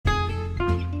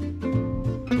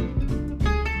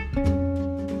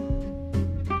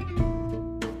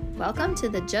Welcome to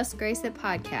the Just Grace It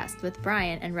podcast with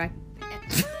Brian and I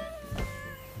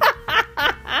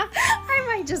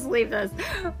might just leave this.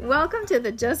 Welcome to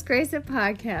the Just Grace It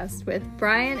podcast with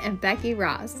Brian and Becky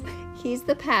Ross. He's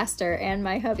the pastor and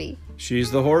my hubby.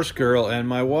 She's the horse girl and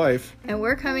my wife. And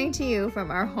we're coming to you from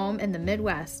our home in the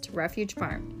Midwest, Refuge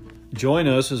Farm. Join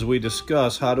us as we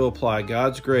discuss how to apply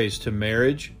God's grace to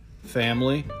marriage,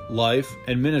 family, life,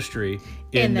 and ministry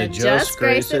in the Just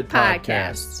Grace It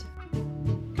podcast.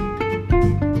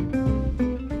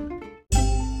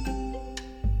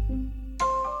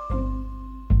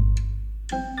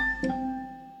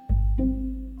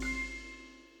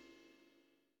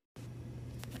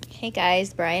 Hey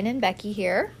guys, Brian and Becky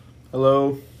here.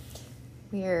 Hello.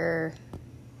 We're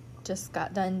just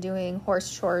got done doing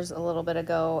horse chores a little bit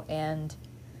ago, and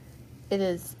it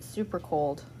is super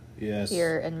cold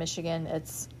here in Michigan.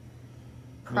 It's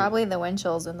probably the wind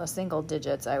chill's in the single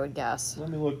digits, I would guess. Let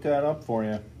me look that up for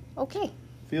you. Okay.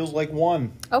 Feels like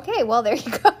 1. Okay, well, there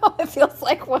you go. It feels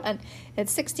like 1.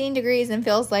 It's 16 degrees and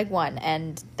feels like 1,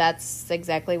 and that's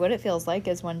exactly what it feels like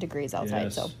is 1 degrees outside.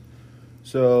 Yes.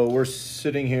 So we're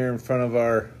sitting here in front of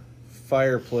our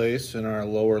fireplace in our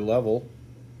lower level.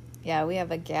 Yeah, we have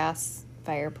a gas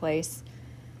fireplace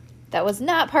that was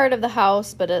not part of the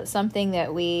house, but it's something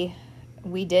that we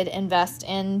did invest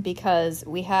in because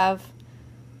we have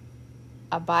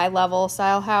a bi-level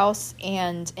style house,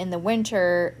 and in the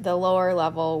winter, the lower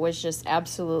level was just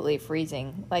absolutely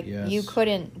freezing. Like, You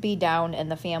couldn't be down in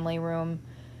the family room,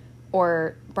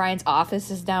 or Brian's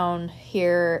office is down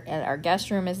here, and our guest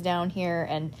room is down here,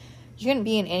 and you couldn't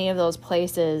be in any of those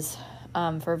places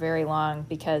for very long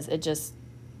because it just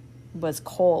was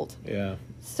cold. Yeah.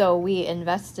 So we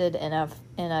invested in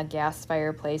a gas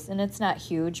fireplace, and it's not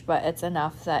huge, but it's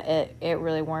enough that it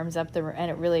really warms up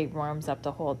and it really warms up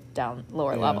the whole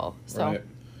lower level. So. Right.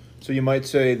 So you might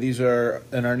say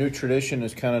and our new tradition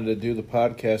is kind of to do the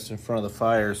podcast in front of the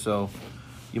fire, so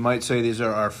you might say these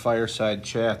are our fireside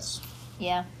chats.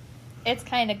 Yeah. It's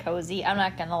kind of cozy, I'm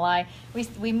not going to lie.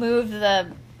 We moved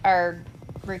our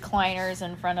recliners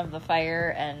in front of the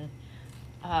fire, and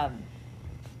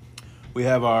we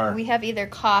have either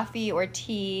coffee or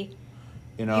tea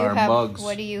in our mugs.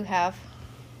 What do you have?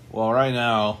 Well, right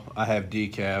now I have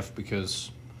decaf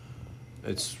because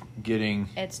it's 20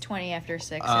 after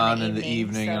 6 in the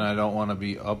evening, so. And I don't want to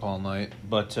be up all night.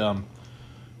 But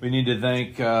we need to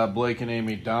thank Blake and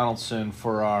Amy Donaldson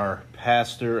for our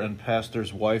pastor and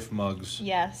pastor's wife mugs.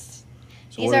 Yes.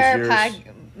 So these are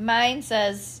mine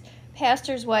says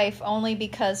pastor's wife only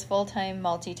because full-time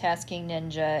multitasking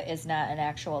ninja is not an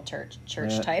actual church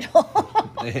title.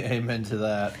 Amen to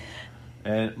that.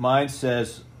 And mine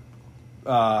says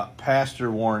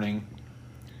pastor warning.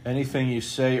 Anything you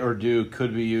say or do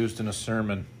could be used in a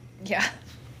sermon. Yeah.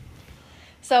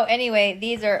 So anyway,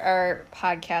 these are our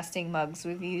podcasting mugs.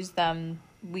 We used them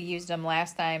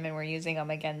last time, and we're using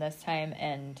them again this time.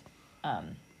 And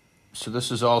so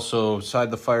this is also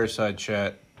side the fireside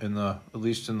chat. At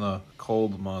least in the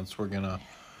cold months, we're gonna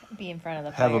be in front of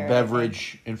the fire. Have a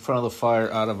beverage in front of the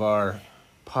fire out of our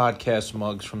podcast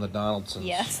mugs from the Donaldsons.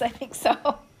 Yes, I think so.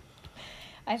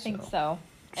 I think so.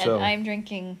 And I'm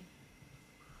drinking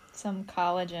some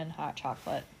collagen hot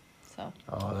chocolate. So.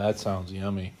 Oh, that sounds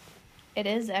yummy. It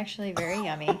is actually very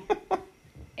yummy.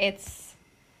 It's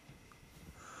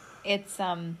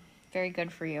very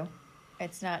good for you.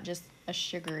 It's not just a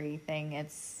sugary thing.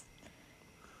 It's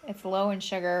low in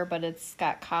sugar, but it's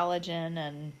got collagen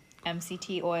and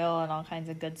MCT oil and all kinds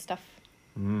of good stuff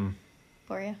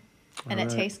for you. And it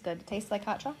tastes good. It tastes like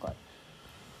hot chocolate.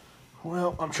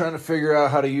 Well, I'm trying to figure out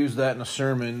how to use that in a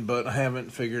sermon, but I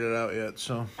haven't figured it out yet.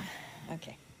 So,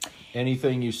 okay.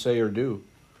 Anything you say or do.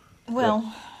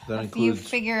 Well, that if you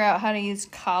figure out how to use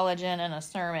collagen in a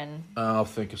sermon, I'll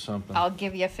think of something. I'll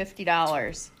give you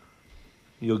 $50.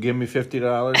 You'll give me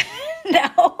 $50?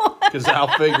 No. Because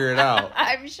I'll figure it out.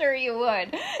 I'm sure you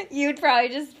would. You'd probably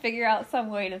just figure out some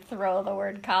way to throw the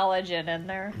word collagen in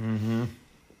there. Mm-hmm.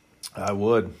 I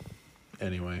would.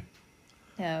 Anyway.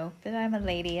 No, but I'm a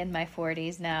lady in my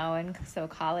 40s now, and so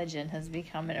collagen has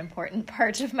become an important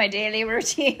part of my daily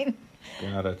routine.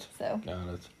 Got it. Got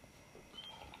it.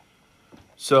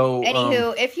 So,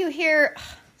 anywho, if you hear...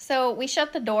 So, we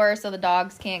shut the door so the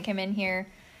dogs can't come in here.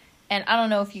 And I don't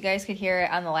know if you guys could hear it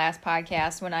on the last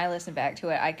podcast. When I listened back to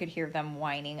it, I could hear them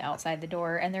whining outside the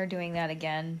door, and they're doing that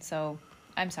again. So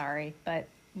I'm sorry, but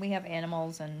we have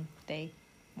animals, and they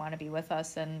want to be with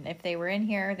us. And if they were in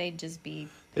here, they'd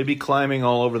be climbing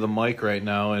all over the mic right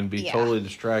now and be totally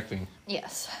distracting.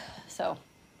 Yes. So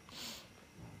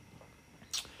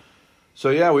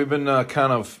yeah, we've been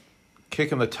kind of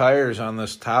kicking the tires on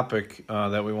this topic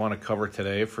that we want to cover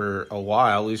today for a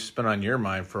while. At least it's been on your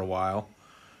mind for a while.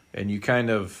 And you kind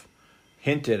of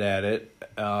hinted at it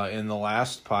in the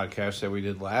last podcast that we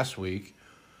did last week.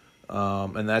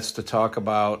 And that's to talk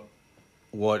about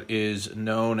what is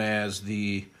known as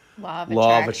the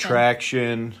Law of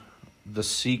Attraction, The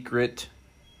Secret,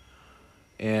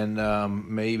 and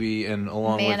maybe, and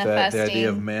along with that, the idea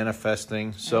of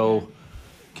manifesting. So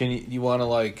can you want to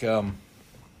like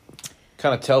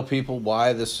kind of tell people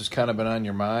why this has kind of been on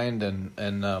your mind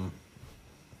and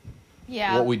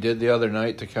what we did the other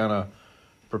night to kind of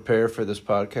prepare for this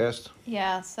podcast?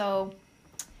 Yeah, so,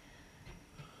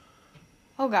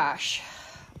 oh gosh,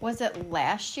 was it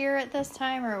last year at this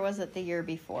time or was it the year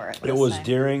before at this It was time?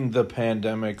 During the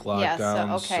pandemic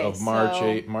lockdowns of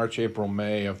March, April,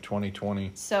 May of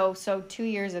 2020. So 2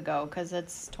 years ago, because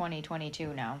it's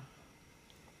 2022 now.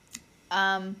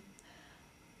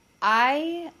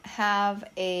 I have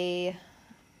a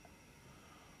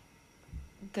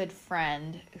good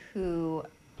friend who,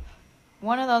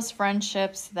 one of those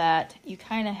friendships that you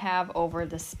kind of have over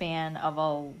the span of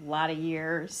a lot of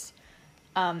years,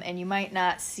 and you might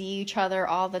not see each other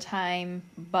all the time,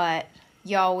 but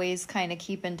you always kind of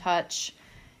keep in touch,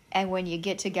 and when you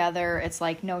get together, it's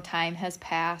like no time has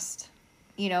passed.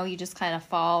 You know, you just kind of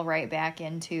fall right back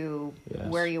into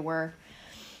where you were.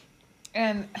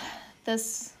 And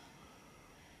this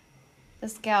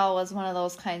gal was one of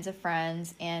those kinds of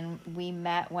friends, and we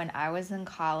met when I was in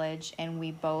college, and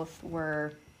we both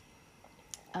were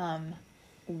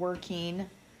working.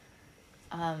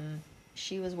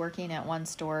 She was working at one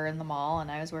store in the mall, and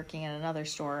I was working at another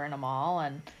store in a mall,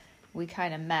 and we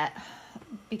kind of met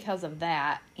because of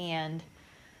that, and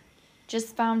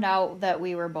just found out that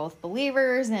we were both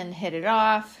believers and hit it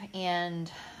off,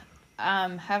 and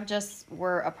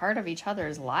were a part of each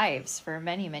other's lives for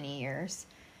many, many years.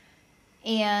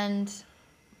 And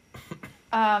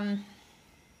the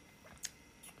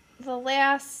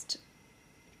last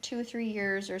 2-3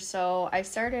 years or so, I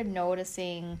started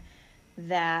noticing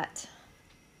that,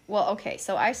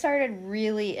 so I started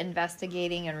really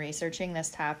investigating and researching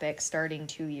this topic starting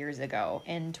 2 years ago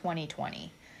in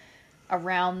 2020,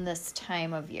 around this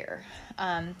time of year.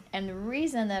 And the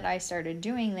reason that I started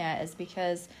doing that is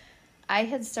because I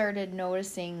had started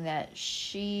noticing that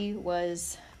she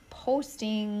was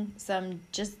posting some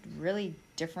just really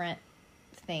different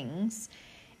things,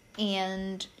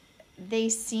 and they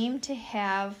seem to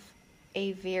have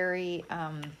a very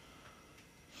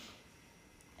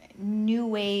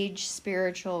new age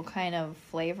spiritual kind of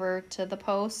flavor to the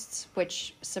posts,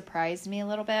 which surprised me a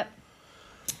little bit.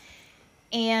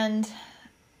 And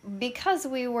because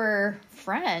we were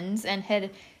friends and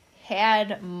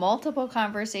had multiple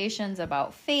conversations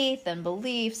about faith and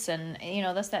beliefs and,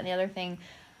 this, that, and the other thing,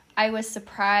 I was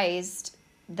surprised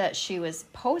that she was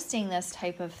posting this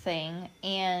type of thing.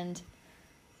 And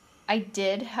I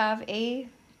did have a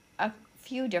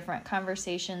few different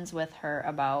conversations with her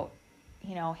about,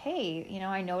 hey,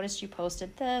 I noticed you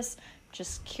posted this.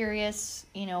 Just curious,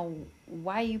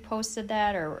 why you posted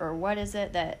that, or what is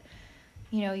it that,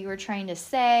 you were trying to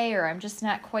say, or I'm just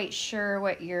not quite sure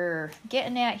what you're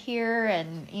getting at here.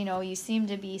 And, you seem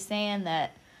to be saying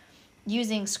that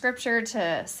using scripture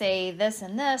to say this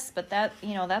and this, but that,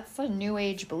 that's a new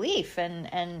age belief.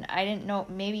 And I didn't know,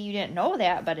 maybe you didn't know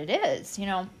that, but it is,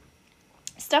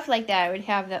 stuff like that. I would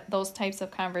have those types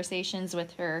of conversations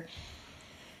with her.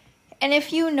 And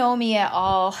if you know me at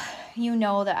all, you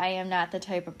know that I am not the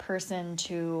type of person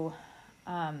to,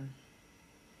 I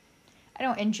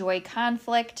don't enjoy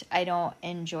conflict. I don't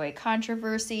enjoy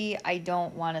controversy. I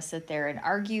don't want to sit there and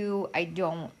argue.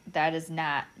 That is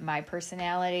not my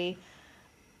personality.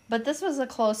 But this was a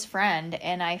close friend,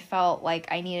 and I felt like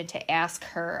I needed to ask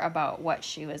her about what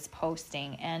she was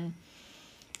posting. And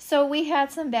so we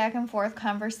had some back and forth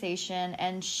conversation,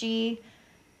 and she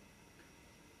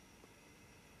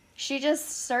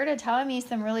just started telling me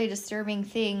some really disturbing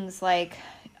things, like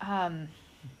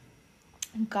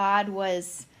God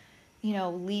was,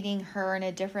 leading her in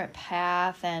a different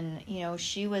path, and,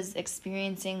 she was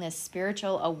experiencing this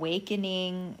spiritual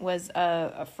awakening, was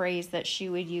a phrase that she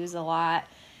would use a lot.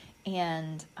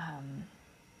 And,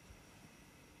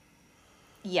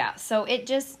 so it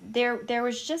just, there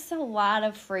was just a lot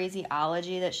of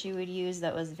phraseology that she would use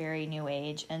that was very new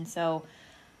age. And so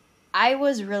I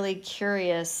was really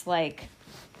curious, like,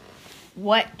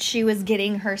 what she was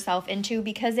getting herself into,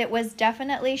 because it was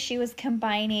definitely, she was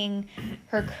combining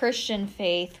her Christian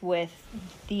faith with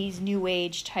these new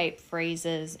age type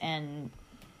phrases and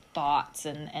thoughts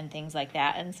and things like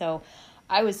that. And so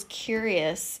I was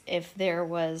curious if there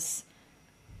was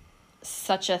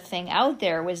such a thing out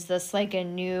there? Was this like a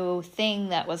new thing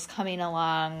that was coming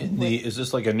along? Is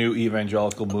this like a new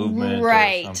evangelical movement?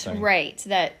 Right, or something? right.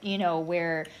 That,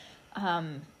 where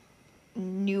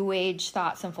New Age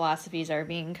thoughts and philosophies are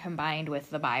being combined with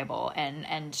the Bible,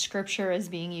 and Scripture is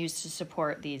being used to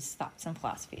support these thoughts and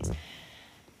philosophies.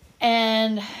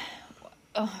 And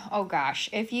oh gosh,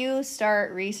 if you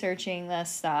start researching this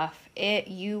stuff,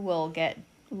 you will get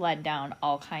led down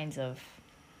all kinds of.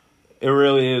 It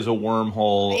really is a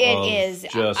wormhole. It is.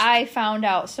 I found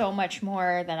out so much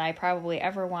more than I probably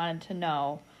ever wanted to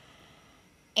know.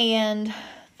 And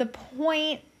the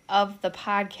point of the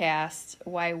podcast,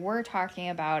 why we're talking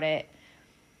about it,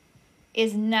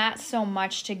 is not so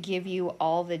much to give you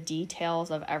all the details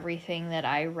of everything that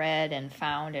I read and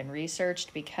found and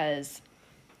researched, because,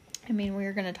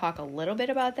 we're going to talk a little bit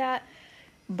about that,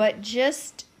 but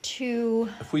just to...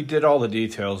 If we did all the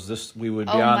details, we would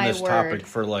be on this topic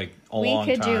for like a long time.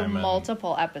 We could do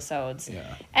multiple episodes.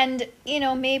 Yeah. And,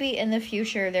 maybe in the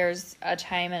future there's a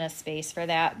time and a space for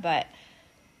that, but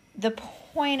the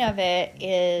point of it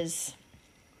is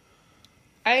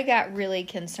I got really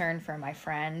concerned for my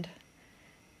friend,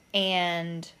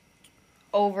 and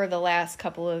over the last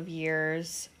couple of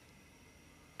years,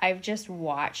 I've just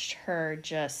watched her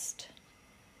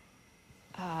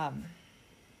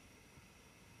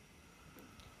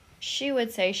she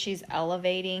would say she's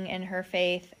elevating in her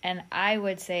faith, and I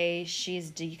would say she's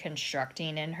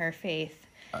deconstructing in her faith.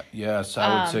 Yes,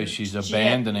 I would say she's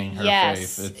abandoning her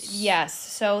faith. Yes.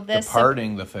 So this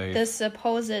departing the faith. The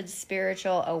supposed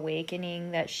spiritual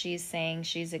awakening that she's saying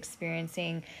she's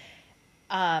experiencing,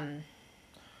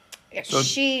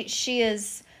 she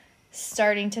is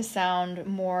starting to sound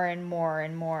more and more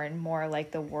and more and more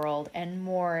like the world, and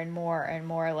more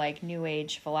like New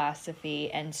Age philosophy,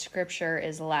 and Scripture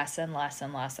is less and less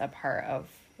and less a part of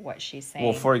what she's saying.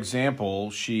 Well, for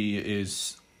example, she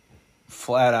is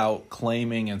flat out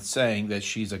claiming and saying that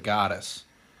she's a goddess.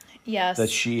 Yes. That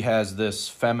she has this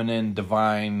feminine,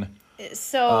 divine...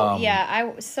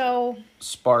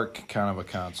 spark kind of a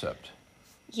concept.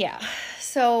 Yeah.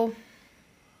 So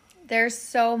there's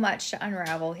so much to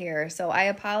unravel here. So I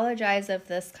apologize if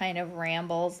this kind of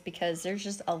rambles, because there's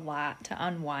just a lot to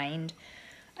unwind.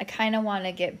 I kind of want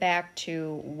to get back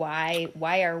to why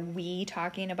are we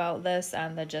talking about this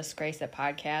on the Just Grace It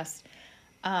podcast.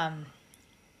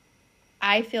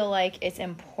 I feel like it's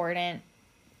important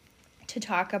to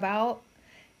talk about,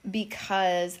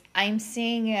 because I'm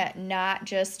seeing it not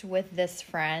just with this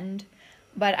friend,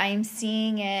 but I'm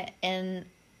seeing it in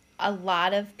a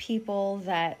lot of people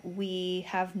that we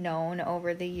have known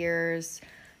over the years.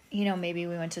 Maybe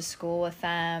we went to school with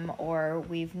them, or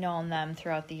we've known them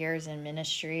throughout the years in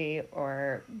ministry,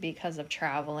 or because of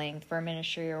traveling for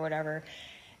ministry or whatever.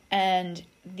 And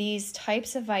these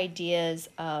types of ideas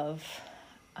of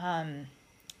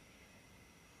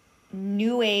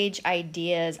New Age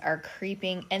ideas are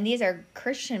creeping, and these are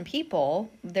Christian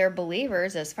people. They're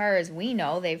believers as far as we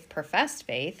know. They've professed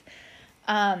faith.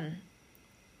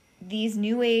 These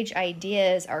New Age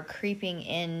ideas are creeping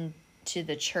into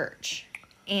the church,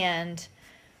 and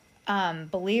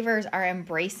believers are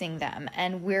embracing them.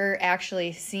 And we're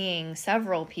actually seeing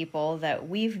several people that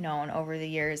we've known over the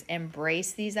years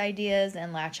embrace these ideas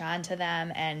and latch onto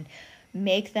them and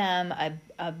make them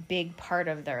a big part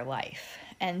of their life.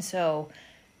 And so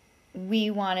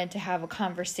we wanted to have a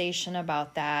conversation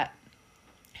about that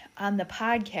on the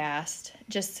podcast,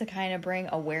 just to kind of bring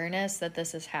awareness that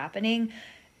this is happening.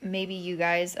 Maybe you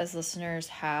guys as listeners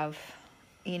have,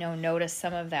 noticed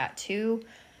some of that too.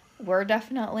 We're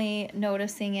definitely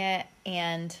noticing it.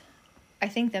 And I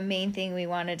think the main thing we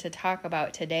wanted to talk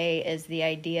about today is the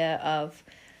idea of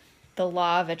the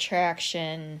law of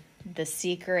attraction, the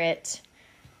secret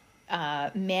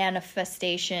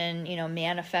manifestation,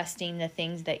 manifesting the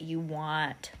things that you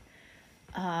want.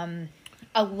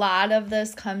 A lot of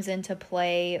this comes into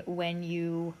play when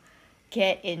you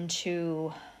get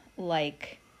into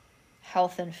like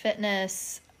health and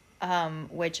fitness,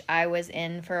 which I was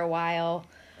in for a while.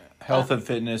 Health and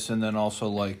fitness, and then also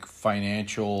like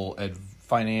financial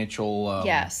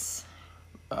yes.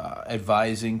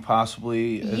 Advising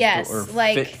possibly. Yes, or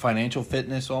financial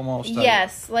fitness almost.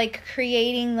 Yes, like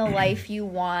creating the life you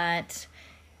want.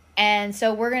 And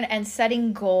so and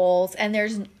setting goals. And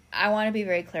I want to be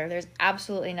very clear, there's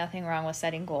absolutely nothing wrong with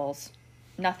setting goals.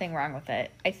 Nothing wrong with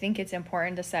it. I think it's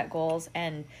important to set goals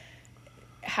and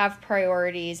have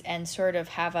priorities and sort of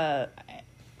have an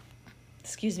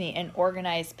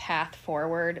organized path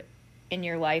forward in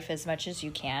your life as much as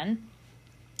you can.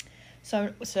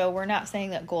 So we're not saying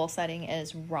that goal setting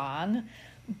is wrong,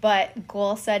 but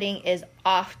goal setting is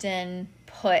often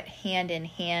put hand in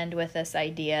hand with this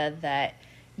idea that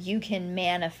you can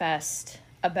manifest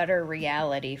a better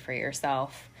reality for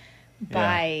yourself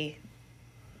by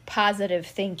positive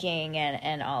thinking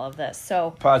and all of this.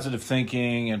 So positive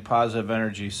thinking and positive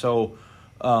energy. So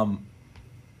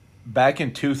back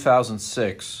in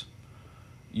 2006,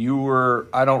 you were,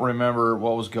 I don't remember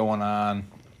what was going on.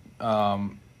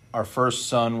 Our first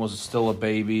son was still a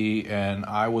baby, and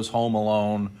I was home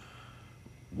alone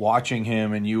watching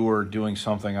him, and you were doing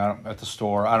something at the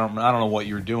store. I don't know what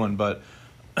you were doing, but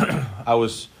I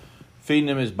was feeding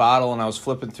him his bottle, and I was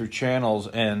flipping through channels,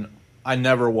 and I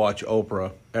never watch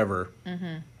Oprah ever.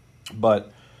 Mm-hmm.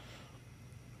 But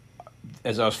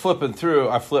as I was flipping through,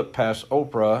 I flipped past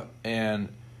Oprah, and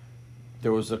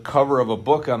there was a cover of a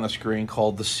book on the screen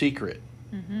called The Secret.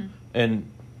 Mm-hmm. And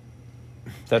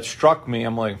that struck me.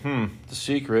 I'm like, The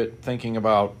Secret, thinking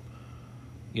about,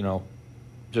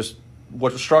 just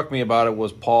what struck me about it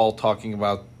was Paul talking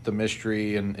about the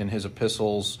mystery in his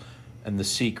epistles and the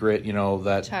secret,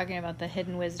 that talking about the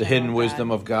hidden wisdom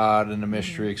of God and the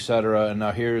mystery, etc. And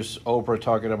now here's Oprah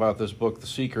talking about this book, The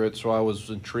Secret. So I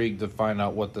was intrigued to find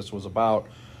out what this was about.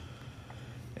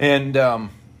 And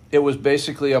it was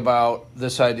basically about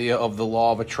this idea of the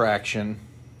law of attraction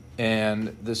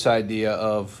and this idea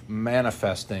of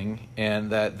manifesting,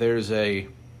 and that the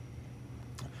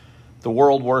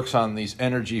world works on these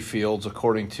energy fields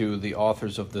according to the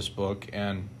authors of this book,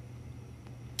 and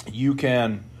you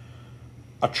can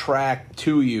attract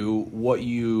to you what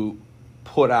you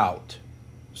put out.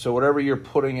 So whatever you're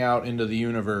putting out into the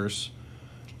universe,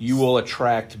 you will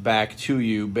attract back to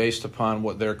you based upon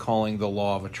what they're calling the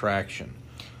law of attraction.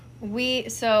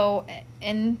 So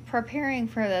in preparing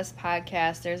for this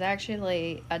podcast, there's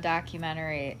actually a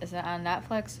documentary. Is it on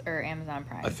Netflix or Amazon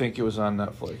Prime? I think it was on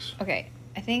Netflix. Okay.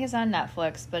 I think it's on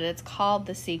Netflix, but it's called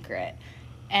The Secret.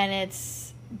 And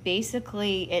it's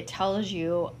basically, it tells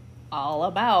you all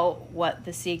about what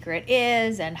the secret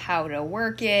is and how to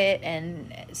work it,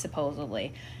 and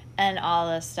supposedly, and all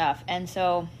this stuff. And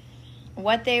so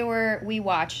we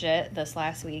watched it this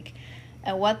last week,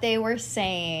 and what they were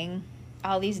saying,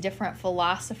 all these different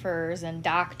philosophers and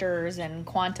doctors and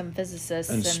quantum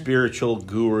physicists and spiritual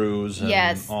gurus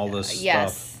and all this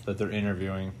stuff that they're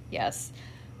interviewing. Yes.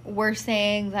 We're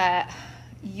saying that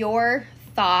your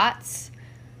thoughts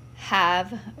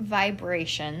have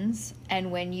vibrations,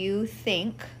 and when you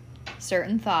think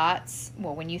certain thoughts,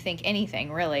 when you think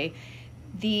anything really,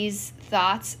 these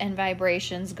thoughts and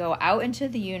vibrations go out into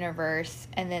the universe,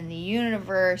 and then the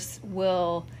universe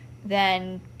will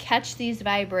then catch these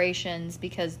vibrations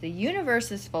because the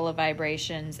universe is full of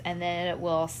vibrations, and then it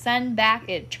will send back,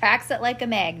 it tracks it like a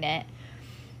magnet,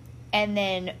 and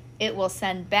then it will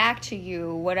send back to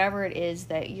you whatever it is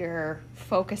that you're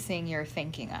focusing your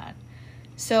thinking on.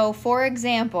 So, for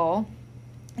example,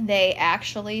 they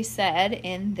actually said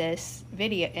in this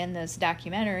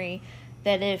documentary,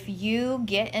 that if you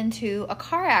get into a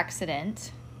car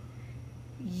accident,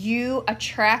 you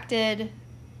attracted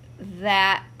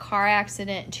that car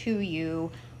accident to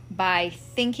you by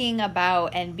thinking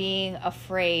about and being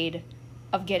afraid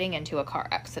of getting into a car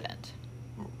accident.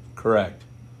 Correct.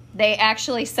 They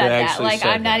actually said that. Like,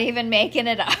 I'm not even making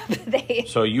it up.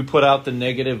 So you put out the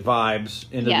negative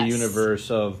vibes into the universe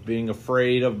of being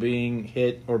afraid of being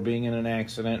hit or being in an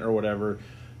accident or whatever.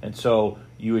 And so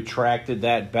you attracted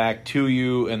that back to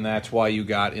you, and that's why you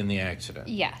got in the accident.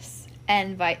 Yes.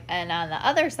 And on the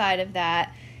other side of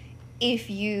that, if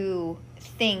you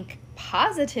think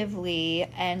positively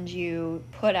and you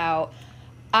put out,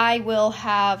 I will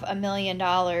have $1 million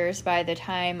by the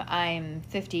time I'm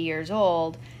 50 years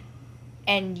old,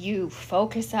 and you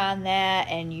focus on that,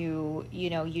 and you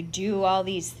do all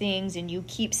these things, and you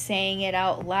keep saying it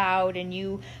out loud, and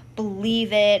you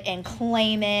believe it and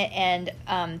claim it, and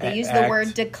they use the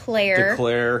word declare.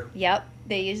 Declare. Yep,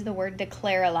 they use the word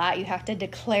declare a lot. You have to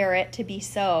declare it to be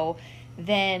so,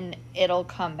 then it'll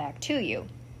come back to you.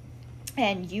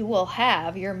 And you will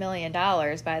have your $1 million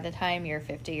by the time you're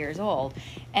 50 years old.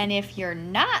 And if you're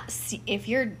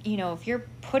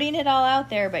putting it all out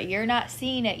there, but you're not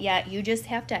seeing it yet, you just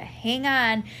have to hang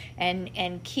on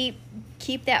and keep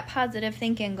that positive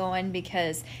thinking going,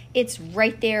 because it's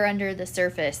right there under the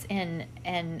surface. And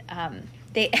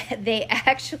they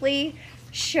actually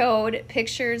showed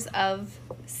pictures of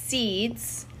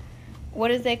seeds. What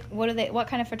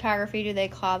kind of photography do they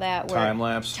call that?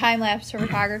 Time-lapse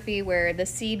photography, where the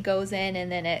seed goes in and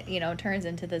then it, turns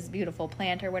into this beautiful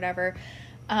plant or whatever.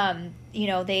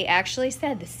 They actually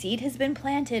said the seed has been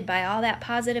planted by all that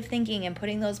positive thinking and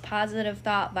putting those positive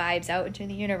thought vibes out into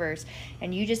the universe.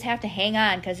 And you just have to hang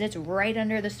on because it's right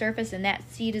under the surface, and that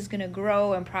seed is going to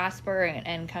grow and prosper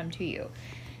and come to you.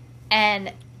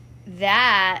 And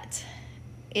that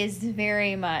is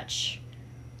very much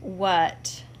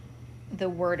what the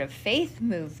Word of Faith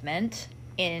movement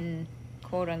in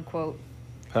quote unquote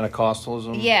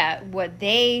Pentecostalism? Yeah, what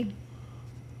they,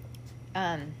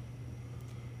 I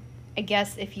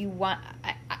guess if you want,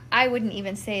 I wouldn't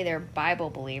even say they're Bible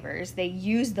believers. They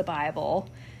use the Bible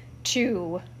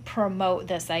to promote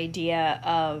this idea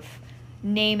of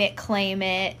name it, claim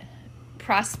it,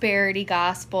 prosperity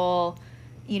gospel.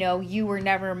 You were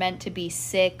never meant to be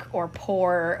sick or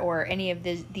poor or any of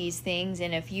these things.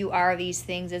 And if you are these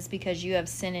things, it's because you have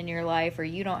sin in your life or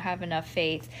you don't have enough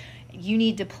faith. You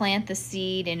need to plant the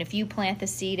seed. And if you plant the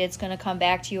seed, it's going to come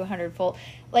back to you 100-fold.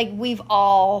 Like, we've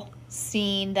all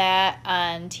seen that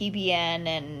on TBN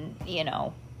and,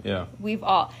 Yeah. We've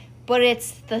all. But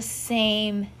it's the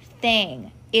same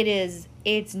thing.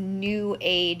 It's New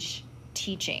Age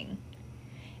teaching.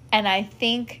 And I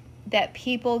think that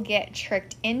people get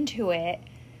tricked into it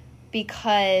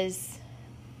because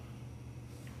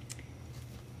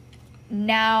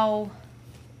now,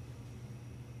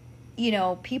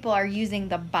 people are using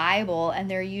the Bible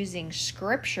and they're using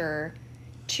scripture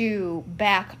to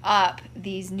back up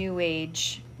these New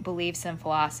Age beliefs and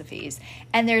philosophies.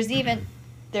 And there's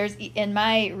in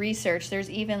my research, there's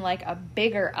even like a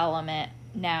bigger element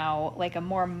now, like a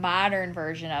more modern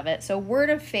version of it. So Word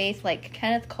of Faith, like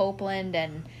Kenneth Copeland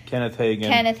and Kenneth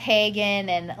Hagin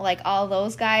and like all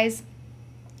those guys,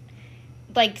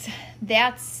 like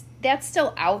that's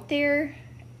still out there,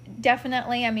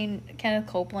 definitely. I mean, Kenneth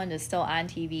Copeland is still on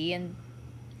TV, and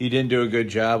he didn't do a good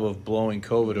job of blowing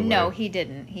COVID away. No, he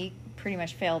didn't. He pretty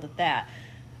much failed at that.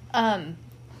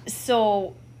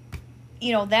 So,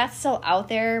 that's still out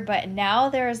there, but now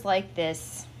there's like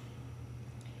this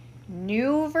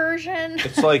new version.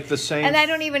 It's like the same. And I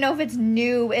don't even know if it's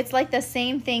new. It's like the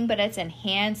same thing, but it's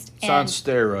enhanced. It's on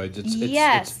steroids. It's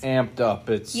amped up.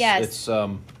 It's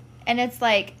and it's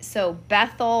like, so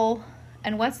Bethel,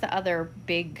 and what's the other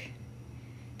big?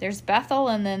 There's Bethel,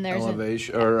 and then there's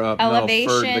Elevation,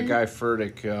 Elevation. The guy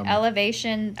Furtick.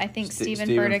 Elevation. I think Stephen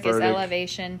Furtick is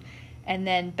Elevation, and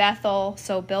then Bethel.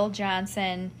 So Bill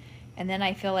Johnson, and then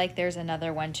I feel like there's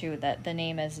another one too that the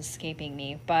name is escaping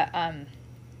me, but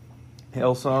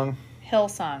Hillsong.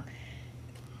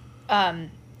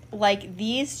 Like,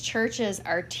 these churches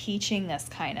are teaching this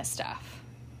kind of stuff.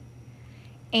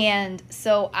 And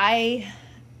so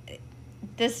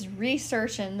this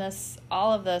research and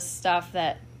all of this stuff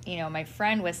that, my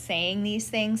friend was saying these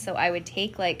things, so I would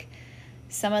take like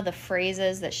some of the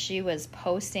phrases that she was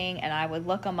posting and I would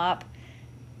look them up,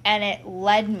 and it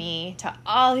led me to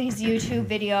all these YouTube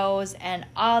videos and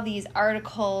all these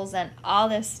articles and all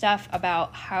this stuff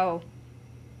about how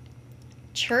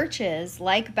churches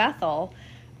like Bethel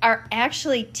are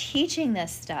actually teaching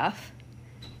this stuff.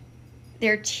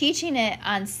 They're teaching it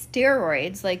on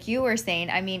steroids, like you were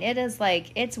saying. I mean, it is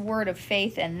like, it's Word of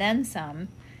Faith and then some.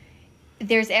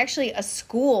 There's actually a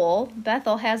school.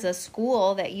 Bethel has a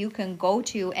school that you can go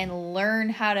to and learn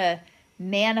how to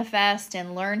manifest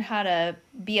and learn how to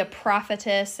be a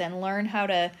prophetess and learn how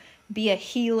to be a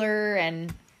healer.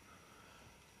 And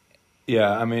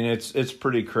yeah, I mean, it's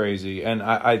pretty crazy. And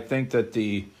I think that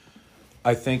the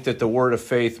Word of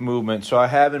Faith movement, so I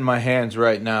have in my hands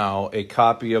right now a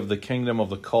copy of The Kingdom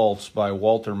of the Cults by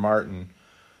Walter Martin,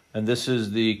 and this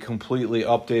is the completely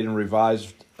updated and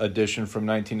revised edition from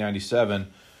 1997,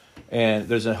 and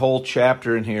there's a whole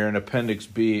chapter in here in Appendix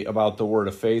B about the Word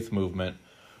of Faith movement,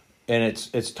 and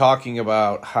it's talking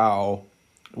about how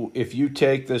if you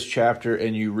take this chapter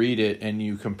and you read it and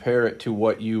you compare it to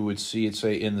what you would see it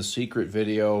say in the Secret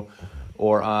video,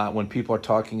 or when people are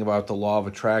talking about the law of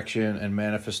attraction and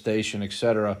manifestation,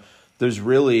 etc., there's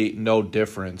really no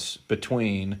difference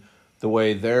between the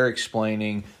way they're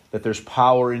explaining that there's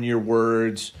power in your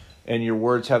words, and your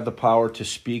words have the power to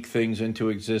speak things into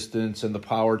existence and the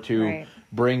power to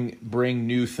bring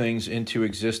new things into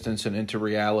existence and into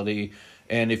reality.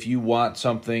 And if you want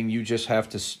something, you just have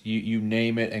to you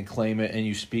name it and claim it, and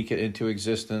you speak it into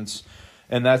existence.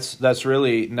 And that's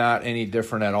really not any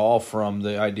different at all from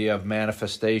the idea of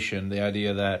manifestation, the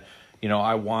idea that,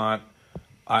 I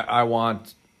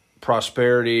want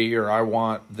prosperity, or I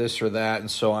want this or that, and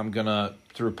so I'm going to,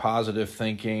 through positive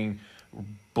thinking,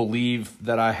 believe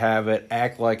that I have it,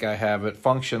 act like I have it,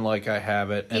 function like I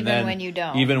have it. And even then, when you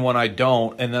don't. Even when I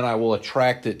don't, and then I will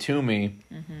attract it to me.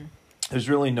 Mm-hmm. There's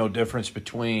really no difference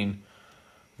between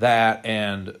that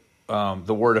and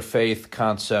the word of faith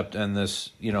concept and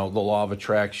this, the law of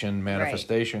attraction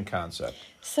manifestation concept.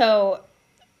 So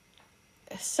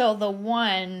the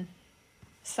one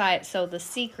side, so the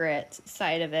secret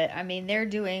side of it, I mean, they're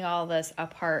doing all this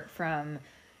apart from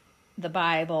the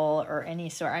Bible or any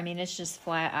sort. I mean, it's just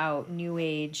flat out New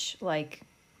Age,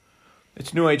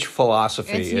 it's New Age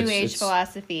philosophy. It's New Age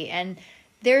philosophy, and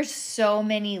there's so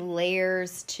many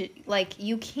layers to,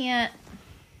 you can't.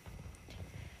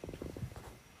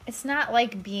 It's not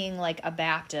like being a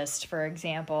Baptist, for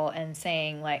example, and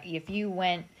saying if you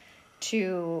went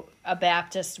to a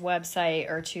Baptist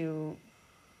website or to,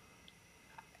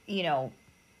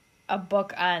 a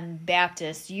book on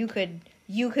Baptists, you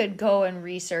could go and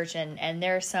research and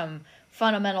there's some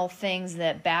fundamental things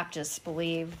that Baptists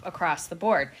believe across the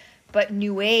board. But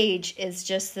New Age is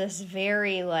just this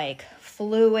very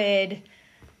fluid.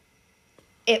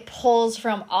 It pulls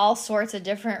from all sorts of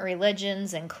different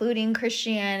religions, including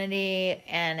Christianity,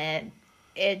 and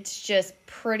it's just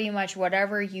pretty much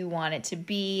whatever you want it to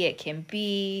be. It can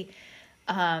be,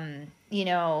 it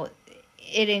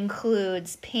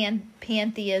includes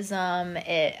pantheism.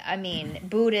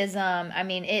 Buddhism.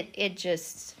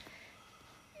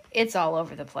 It's all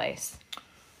over the place.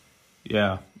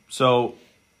 Yeah. So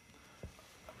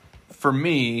for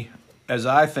me, as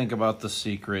I think about The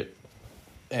Secret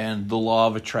and the law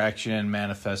of attraction and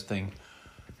manifesting,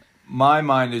 my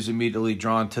mind is immediately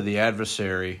drawn to the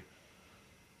adversary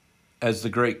as the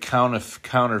great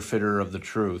counterfeiter of the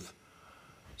truth.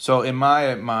 So in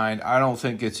my mind, I don't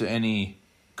think it's any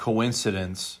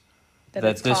coincidence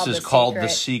that this is called The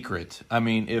Secret. I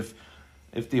mean, if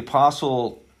the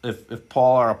apostle, if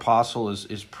Paul, our apostle,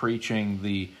 is preaching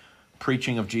the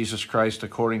preaching of Jesus Christ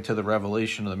according to the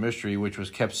revelation of the mystery, which was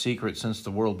kept secret since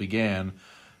the world began,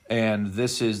 and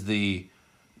this is the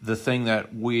thing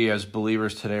that we as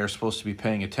believers today are supposed to be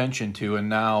paying attention to, and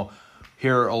now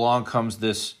here along comes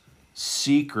this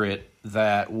secret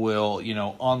that will,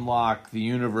 unlock the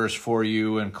universe for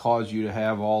you and cause you to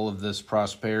have all of this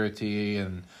prosperity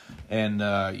and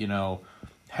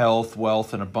health,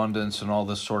 wealth, and abundance and all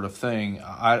this sort of thing.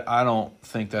 I don't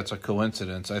think that's a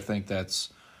coincidence. I think that's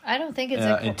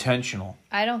intentional.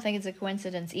 I don't think it's a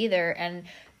coincidence either. And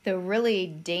the really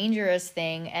dangerous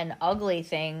thing and ugly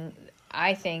thing,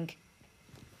 I think,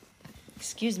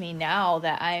 now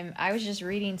that I was just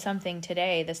reading something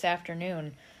today, this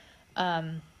afternoon,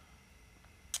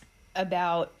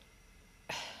 about,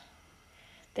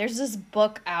 there's this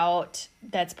book out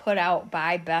that's put out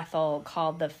by Bethel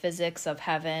called The Physics of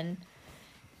Heaven,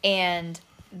 and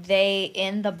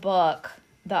in the book,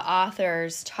 the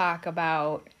authors talk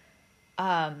about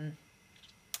the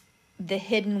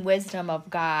hidden wisdom of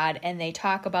God, and they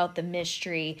talk about the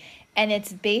mystery, and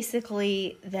it's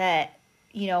basically that,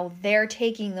 they're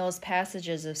taking those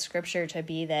passages of scripture to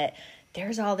be that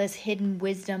there's all this hidden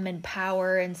wisdom and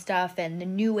power and stuff, and the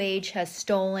New Age has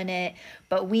stolen it,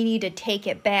 but we need to take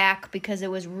it back because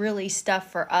it was really stuff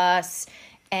for us,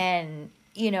 and,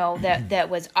 that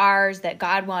was ours, that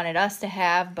God wanted us to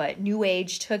have, but New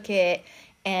Age took it,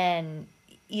 and,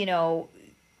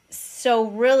 so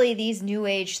really these New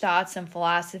Age thoughts and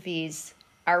philosophies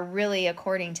are really,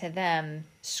 according to them,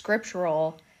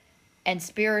 scriptural and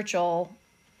spiritual,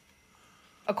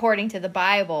 according to the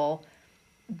Bible,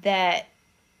 that,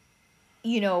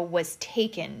 was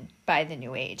taken by the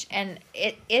New Age. And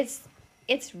it's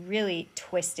really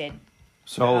twisted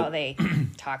how they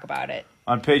talk about it.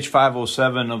 On page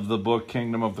 507 of the book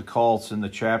Kingdom of the Cults, in the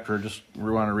chapter,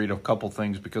 we want to read a couple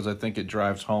things because I think it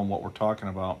drives home what we're talking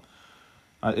about.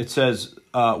 It says,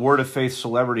 Word of Faith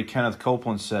celebrity Kenneth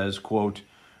Copeland says, quote,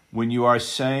 "When you are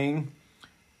saying,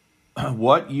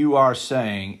 what you are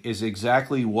saying is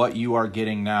exactly what you are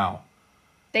getting now."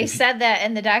 They said that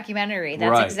in the documentary. That's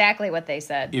right. Exactly what they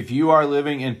said. If you are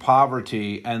living in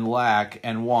poverty and lack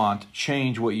and want,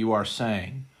 change what you are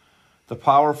saying. The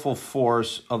powerful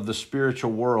force of the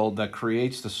spiritual world that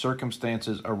creates the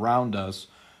circumstances around us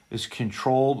is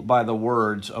controlled by the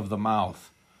words of the mouth.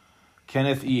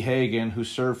 Kenneth E. Hagin, who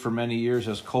served for many years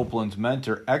as Copeland's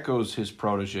mentor, echoes his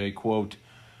protege, quote,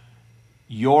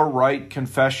 "Your right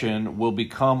confession will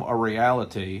become a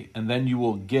reality, and then you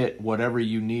will get whatever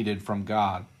you needed from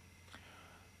God."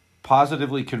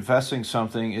 Positively confessing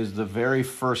something is the very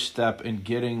first step in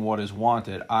getting what is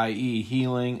wanted, i.e.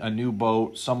 healing, a new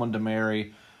boat, someone to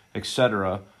marry,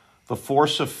 etc. The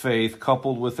force of faith,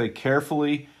 coupled with a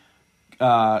carefully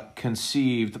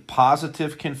conceived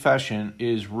positive confession,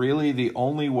 is really the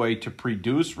only way to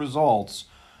produce results,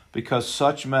 because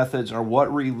such methods are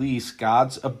what release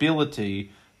God's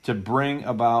ability to bring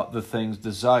about the things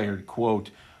desired.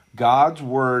 Quote, "God's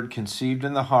word conceived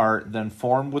in the heart, then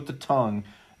formed with the tongue,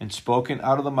 and spoken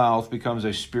out of the mouth becomes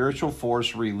a spiritual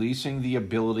force releasing the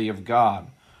ability of God.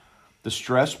 The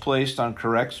stress placed on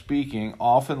correct speaking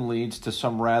often leads to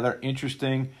some rather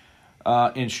interesting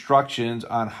instructions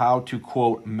on how to,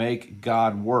 quote, make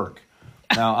God work.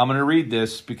 Now, I'm going to read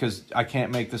this because I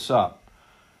can't make this up.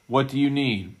 What do you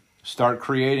need? Start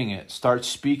creating it. Start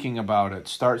speaking about it.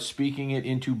 Start speaking it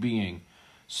into being.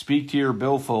 Speak to your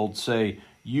billfold. Say,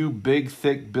 you big,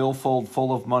 thick billfold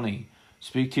full of money.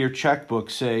 Speak to your checkbook.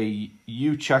 Say,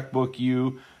 you checkbook,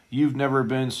 you've never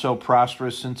been so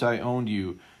prosperous since I owned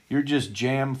you. You're just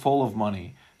jam full of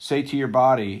money. Say to your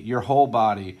body, your whole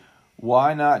body,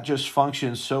 why not just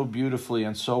function so beautifully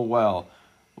and so well?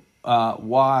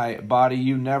 Why, body,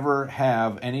 you never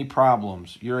have any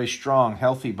problems. You're a strong,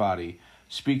 healthy body.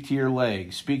 Speak to your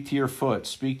leg, speak to your foot,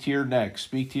 speak to your neck,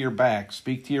 speak to your back,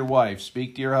 speak to your wife,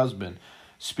 speak to your husband,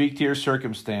 speak to your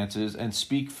circumstances, and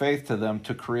speak faith to them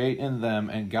to create in them,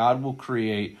 and God will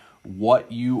create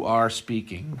what you are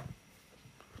speaking.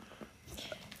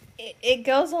 It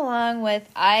goes along with,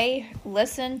 I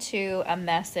listened to a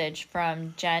message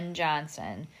from Jen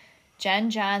Johnson. Jen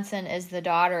Johnson is the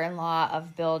daughter-in-law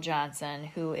of Bill Johnson,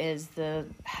 who is the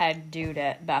head dude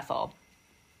at Bethel.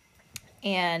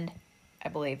 And I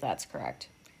believe that's correct.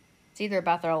 It's either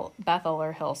Bethel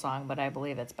or Hillsong, but I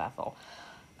believe it's Bethel.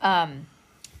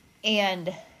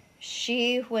 And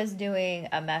she was doing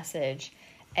a message,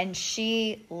 and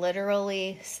she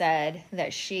literally said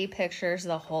that she pictures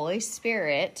the Holy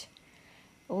Spirit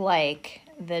like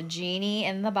the genie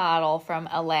in the bottle from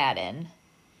Aladdin.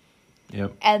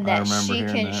 Yep. And that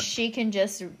she can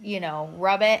just,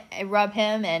 rub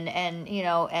him and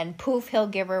and poof, he'll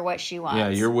give her what she wants. Yeah,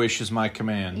 your wish is my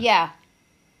command. Yeah.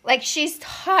 Like, she's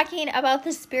talking about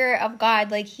the Spirit of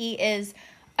God like he is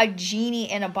a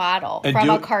genie in a bottle from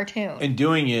a cartoon. And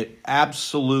doing it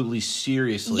absolutely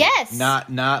seriously. Yes.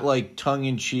 Not like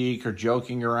tongue-in-cheek or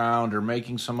joking around or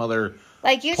making some other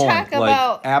like you point. Talk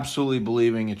about absolutely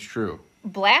believing it's true.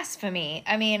 Blasphemy.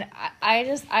 I mean,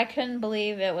 I couldn't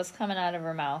believe it was coming out of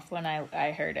her mouth when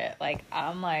I heard it. Like,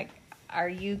 I'm like, are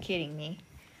you kidding me?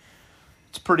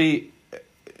 It's pretty,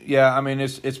 yeah, I mean,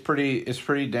 it's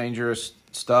pretty dangerous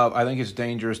stuff. I think it's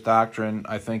dangerous doctrine.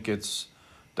 I think it's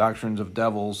doctrines of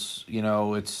devils.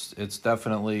 It's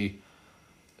definitely,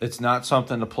 it's not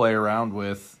something to play around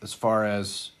with as far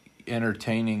as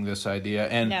entertaining this idea.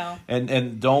 And no.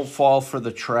 and don't fall for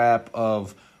the trap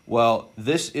of, well,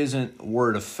 this isn't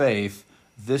word of faith.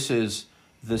 This is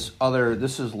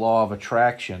law of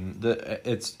attraction.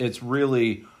 It's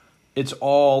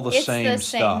all the same stuff.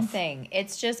 It's the same thing.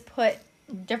 It's just put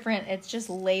different. It's just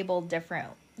labeled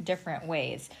different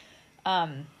ways.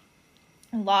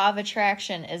 Law of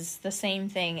attraction is the same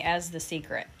thing as The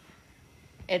Secret.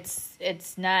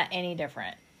 It's not any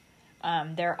different.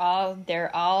 They're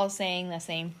all saying the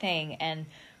same thing, and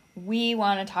we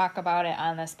want to talk about it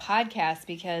on this podcast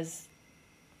because,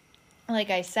 like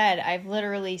I said, I've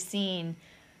literally seen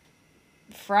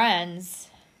friends,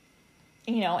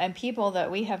 and people that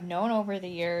we have known over the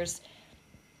years,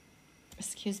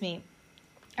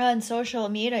 on social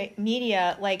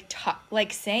media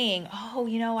like saying,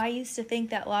 oh, I used to think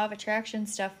that law of attraction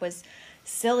stuff was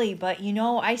silly, but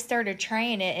I started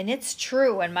trying it and it's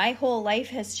true and my whole life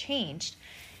has changed.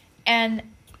 And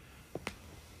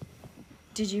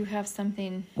did you have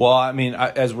something? Well, I mean,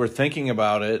 as we're thinking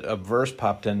about it, a verse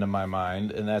popped into my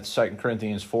mind, and that's 2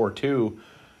 Corinthians 4:2,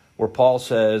 where Paul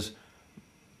says,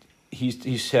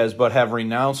 he says, but have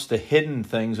renounced the hidden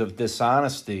things of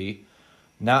dishonesty,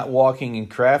 not walking in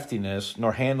craftiness,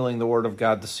 nor handling the word of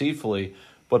God deceitfully,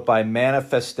 but by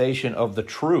manifestation of the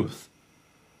truth,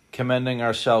 commending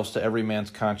ourselves to every man's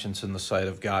conscience in the sight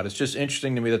of God. It's just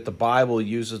interesting to me that the Bible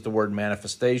uses the word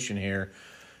manifestation here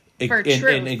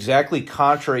in exactly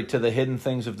contrary to the hidden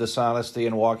things of dishonesty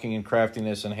and walking in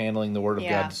craftiness and handling the word of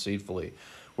God deceitfully.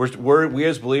 We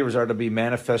as believers are to be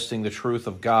manifesting the truth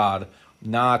of God,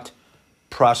 not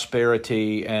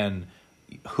prosperity and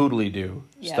hoodly-do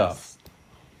stuff.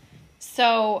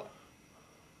 So,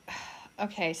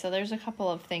 okay, so there's a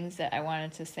couple of things that I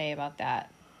wanted to say about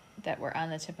that were on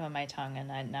the tip of my tongue,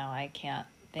 and now I can't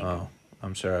think of.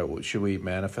 I'm sorry. Should we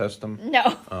manifest them?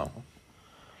 No. Oh.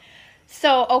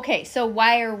 So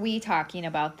why are we talking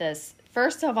about this?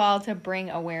 First of all, to bring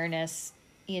awareness,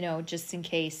 just in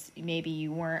case maybe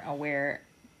you weren't aware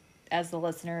as the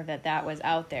listener that was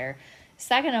out there.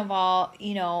 Second of all,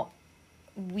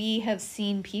 we have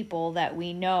seen people that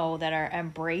we know that are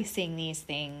embracing these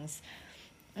things.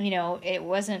 It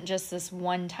wasn't just this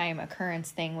one-time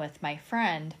occurrence thing with my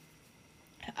friend,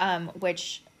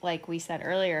 which, like we said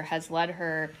earlier, has led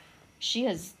her, she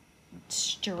has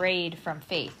strayed from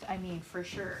faith. I mean, for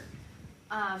sure.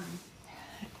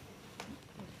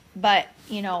 But,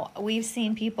 we've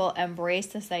seen people embrace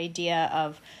this idea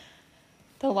of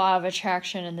the law of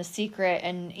attraction and The Secret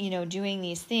and, doing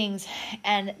these things.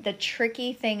 And the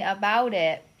tricky thing about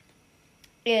it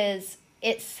is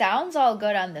it sounds all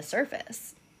good on the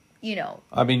surface,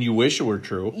 I mean, you wish it were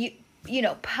true.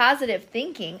 Positive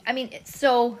thinking. I mean,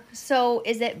 so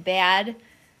is it bad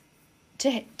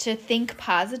to think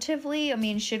positively? I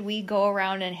mean, should we go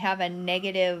around and have a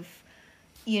negative,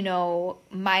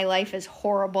 my life is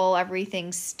horrible,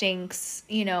 everything stinks,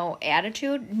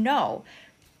 attitude? No.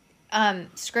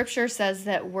 Scripture says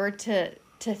that we're to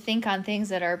think on things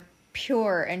that are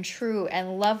pure and true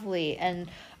and lovely and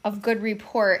of good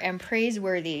report and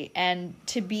praiseworthy, and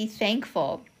to be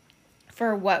thankful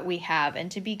for what we have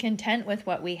and to be content with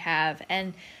what we have.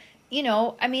 And,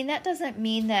 that doesn't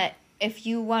mean that if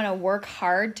you want to work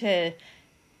hard to...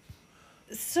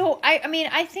 So,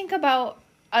 I think about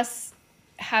us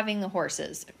having the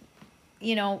horses,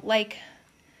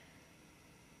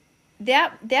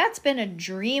 that's been a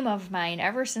dream of mine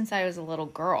ever since I was a little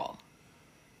girl.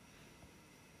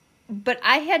 But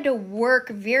I had to work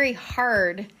very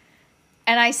hard,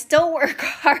 and I still work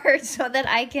hard so that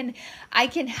I can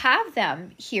have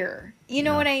them here. You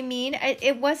know what I mean?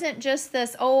 It wasn't just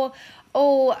this,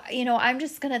 I'm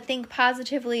just going to think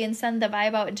positively and send the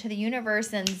vibe out into the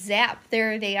universe and zap,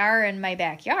 there they are in my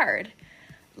backyard.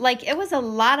 Like, it was a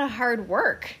lot of hard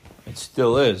work. It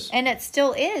still is. And it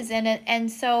still is. And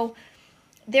so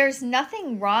there's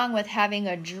nothing wrong with having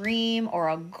a dream or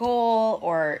a goal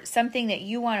or something that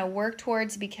you want to work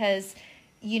towards because,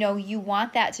 you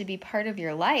want that to be part of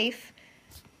your life.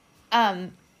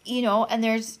 And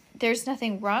there's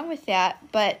nothing wrong with that,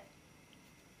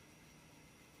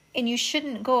 and you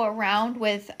shouldn't go around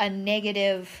with a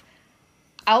negative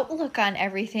outlook on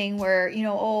everything where,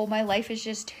 my life is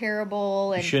just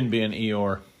terrible. And you shouldn't be an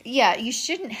Eeyore. Yeah, you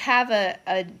shouldn't have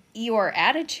a Eeyore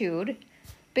attitude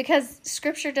because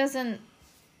Scripture doesn't...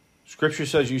 Scripture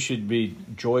says you should be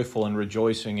joyful and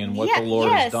rejoicing in what the Lord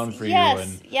has done for you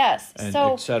and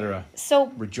so, etc. So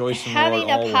rejoice in having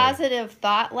the Lord a positive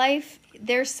thought life,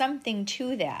 there's something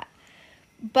to that.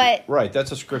 But right,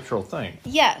 that's a scriptural thing.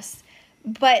 Yes.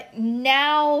 But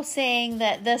now saying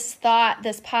that this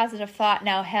positive thought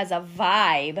now has a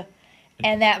vibe,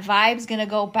 and that vibe's going to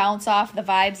go bounce off the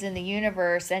vibes in the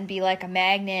universe and be like a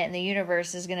magnet, and the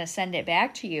universe is going to send it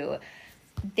back to you,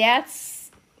 that's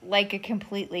like a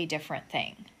completely different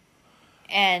thing.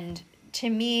 And to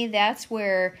me, that's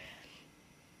where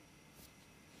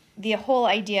the whole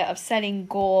idea of setting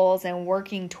goals and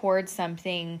working towards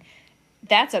something,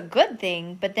 that's a good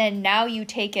thing, but then now you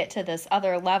take it to this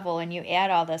other level and you add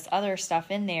all this other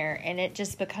stuff in there, and it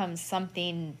just becomes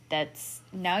something that's,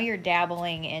 now you're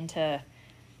dabbling into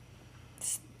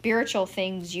spiritual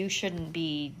things you shouldn't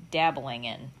be dabbling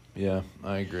in. Yeah,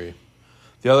 I agree.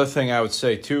 The other thing I would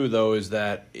say too, though, is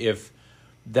that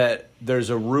there's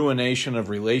a ruination of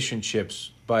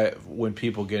relationships by when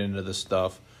people get into this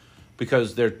stuff,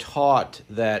 because they're taught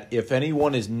that if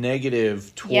anyone is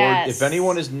negative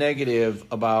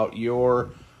about your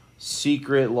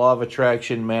secret law of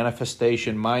attraction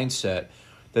manifestation mindset,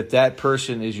 that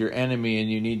person is your enemy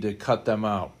and you need to cut them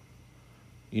out.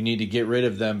 You need to get rid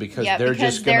of them because their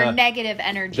negative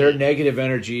energy. Their negative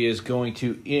energy is going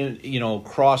to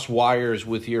cross wires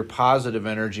with your positive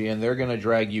energy, and they're going to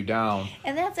drag you down.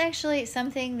 And that's actually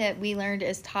something that we learned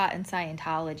is taught in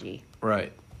Scientology.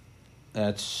 Right.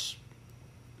 That's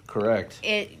correct.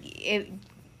 In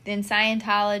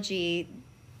Scientology,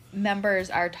 members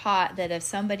are taught that if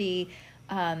somebody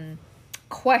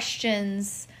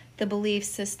questions the belief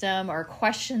system or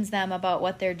questions them about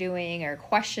what they're doing or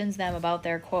questions them about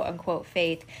their quote-unquote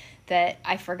faith, that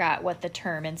I forgot what the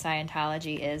term in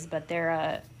Scientology is, but they're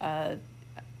a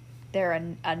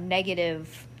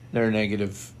negative... They're a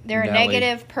negative... They're a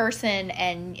negative person,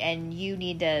 and you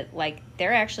need to,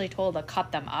 they're actually told to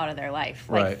cut them out of their life.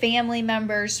 Right. Family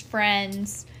members,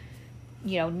 friends,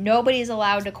 nobody's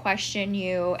allowed to question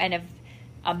you. And if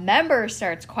a member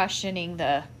starts questioning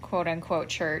the quote-unquote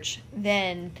church,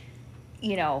 then,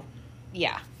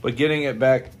 yeah. But getting it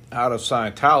back out of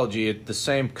Scientology, the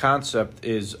same concept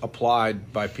is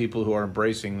applied by people who are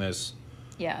embracing this.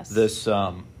 Yes. This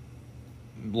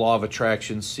law of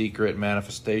attraction, secret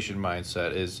manifestation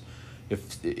mindset is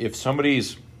if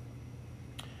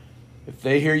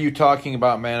they hear you talking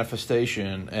about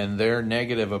manifestation and they're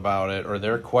negative about it, or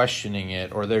they're questioning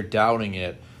it, or they're doubting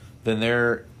it, then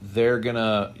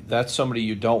that's somebody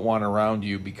you don't want around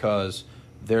you, because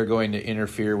they're going to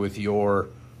interfere with your,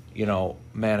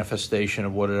 manifestation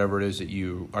of whatever it is that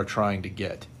you are trying to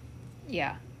get.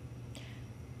 Yeah.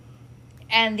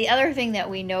 And the other thing that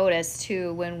we noticed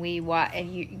too when we watch,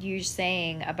 and you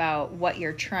saying about what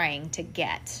you're trying to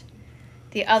get.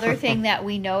 The other thing that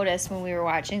we noticed when we were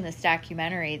watching this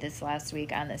documentary this last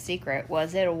week on The Secret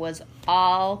was it was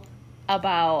all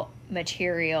about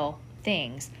material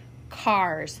things,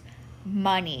 cars,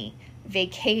 money,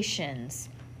 vacations,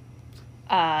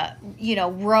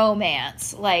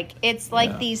 romance. Like, it's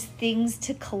like these things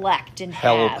to collect and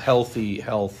have. Healthy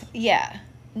health. Yeah.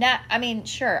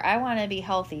 Sure, I want to be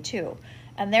healthy too.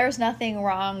 And there's nothing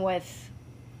wrong with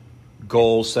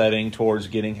goal setting towards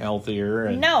getting healthier.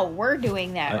 No, we're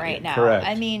doing that right now.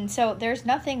 Correct. So there's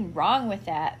nothing wrong with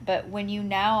that. But when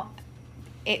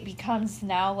it becomes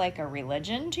now like a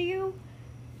religion to you.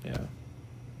 Yeah.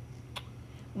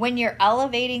 When you're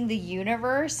elevating the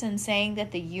universe and saying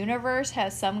that the universe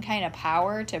has some kind of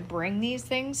power to bring these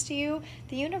things to you,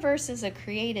 the universe is a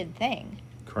created thing.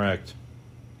 Correct.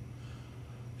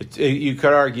 You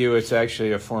could argue it's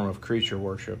actually a form of creature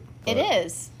worship. It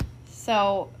is.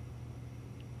 So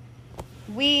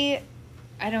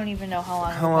I don't even know how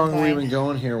long. How long have we been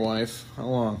going here, wife? How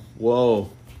long? Whoa.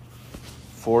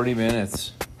 40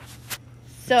 minutes.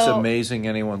 So, it's amazing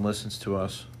anyone listens to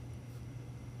us.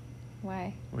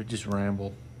 Why? We just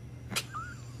ramble.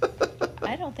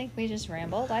 I don't think we just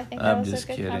rambled. I think that was a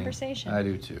good conversation. I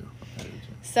do too.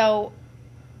 So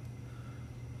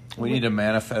we need to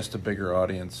manifest a bigger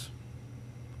audience.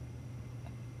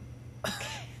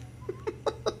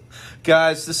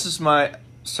 Guys, this is my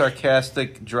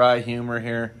sarcastic, dry humor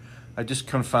here. I just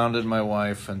confounded my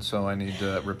wife, and so I need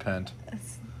to repent.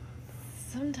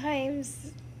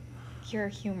 Sometimes your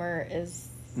humor is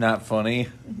not funny.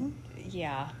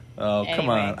 Yeah. Oh, anyway. Come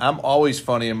on. I'm always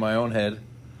funny in my own head.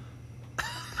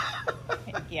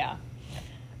 Yeah.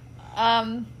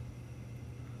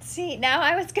 See, now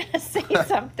I was going to say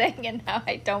something, and now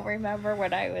I don't remember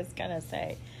what I was going to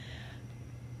say.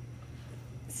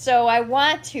 So I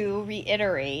want to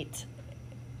reiterate,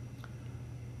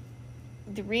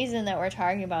 the reason that we're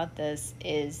talking about this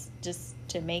is just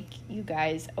to make you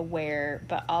guys aware,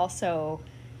 but also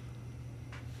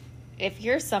if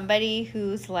you're somebody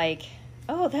who's like,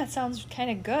 oh, that sounds kind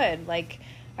of good, like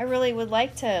I really would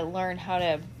like to learn how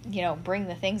to, bring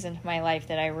the things into my life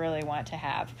that I really want to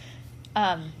have,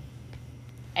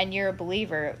 and you're a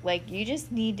believer, like you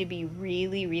just need to be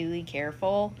really, really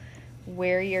careful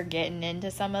where you're getting into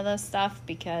some of this stuff,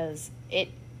 because it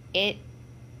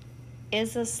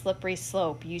is a slippery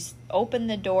slope. You open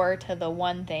the door to the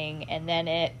one thing, and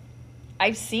then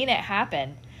I've seen it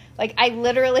happen. Like, I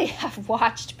literally have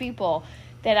watched people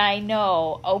that I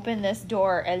know open this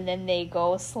door, and then they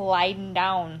go sliding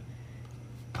down.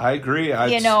 I agree.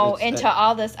 Into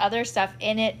all this other stuff.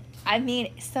 And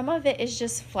some of it is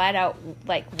just flat out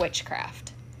like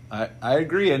witchcraft. I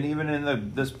agree. And even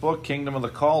in this book, Kingdom of the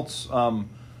Cults,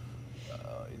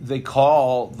 they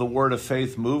call the Word of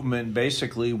Faith movement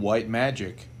basically white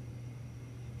magic.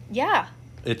 Yeah.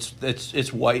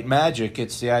 It's white magic.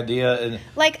 It's the idea.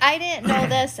 Like, I didn't know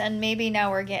this, and maybe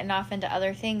now we're getting off into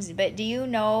other things, but do you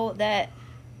know that,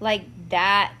 like,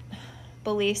 that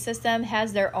belief system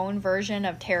has their own version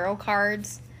of tarot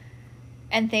cards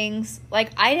and things?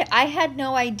 Like, I had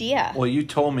no idea. Well, you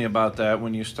told me about that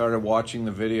when you started watching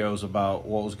the videos about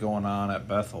what was going on at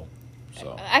Bethel.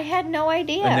 So I had no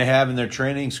idea. And they have in their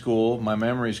training school, my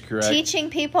memory's correct, teaching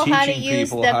people how to use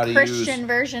the Christian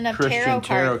version of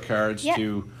tarot cards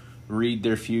to read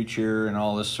their future and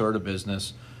all this sort of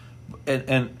business.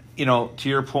 And to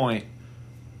your point,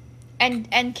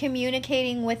 and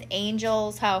communicating with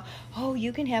angels, how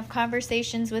you can have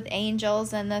conversations with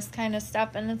angels and this kind of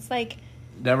stuff, and it's like,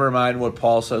 never mind what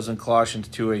Paul says in Colossians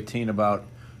 2:18 about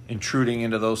intruding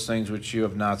into those things which you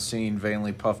have not seen,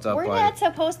 vainly puffed up by. We're not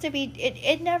supposed to be,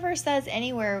 it never says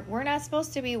anywhere, we're not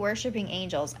supposed to be worshiping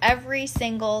angels. Every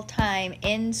single time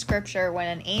in Scripture when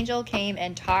an angel came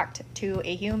and talked to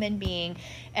a human being,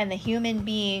 and the human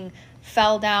being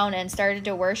fell down and started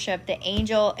to worship, the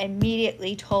angel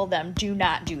immediately told them, do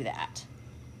not do that.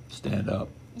 Stand up.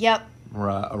 Yep.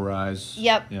 Arise.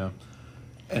 Yep. Yeah.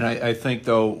 And I think,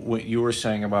 though, what you were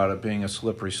saying about it being a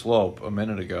slippery slope a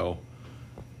minute ago,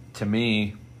 to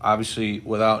me, obviously,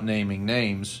 without naming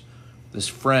names, this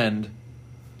friend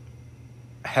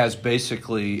has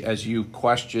basically, as you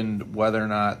questioned whether or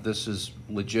not this is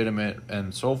legitimate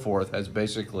and so forth, has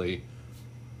basically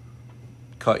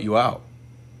cut you out.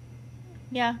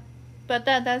 Yeah, but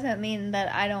that doesn't mean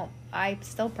that I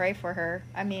still pray for her.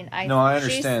 I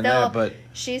understand that, but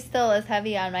she still is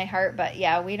heavy on my heart. But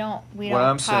yeah, we don't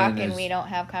talk, and we don't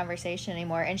have conversation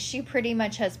anymore. And she pretty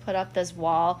much has put up this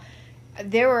wall.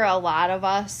 There were a lot of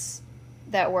us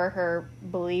that were her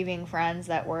believing friends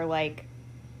that were like,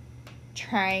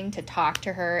 trying to talk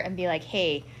to her and be like,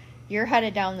 hey, you're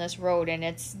headed down this road and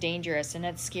it's dangerous and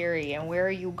it's scary and where are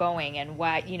you going and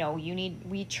what,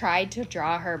 we tried to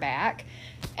draw her back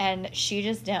and she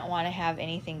just didn't want to have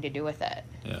anything to do with it.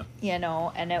 Yeah.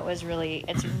 And it's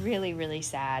really, really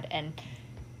sad. And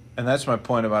that's my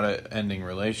point about an ending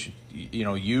relation.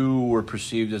 You were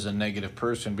perceived as a negative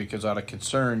person because out of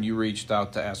concern, you reached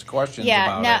out to ask questions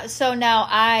about it. So now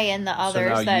I and the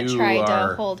others that tried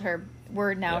to hold her,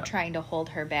 we're now Yeah. trying to hold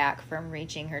her back from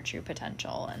reaching her true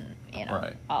potential and,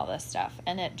 Right. all this stuff.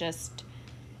 And it's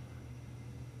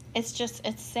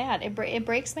sad. It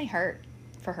breaks my heart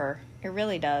for her. It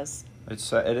really does. It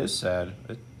is sad.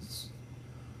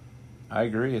 I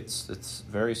agree. It's a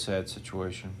very sad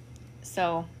situation.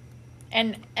 So,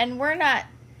 and we're not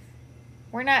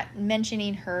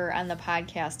mentioning her on the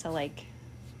podcast to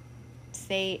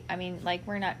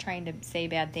we're not trying to say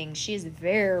bad things. She's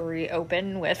very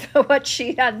open with what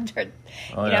she had.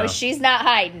 She's not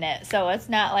hiding it. So it's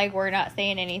not like we're not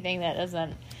saying anything that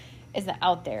isn't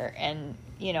out there. And,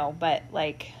 but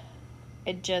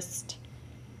it just...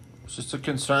 It's just a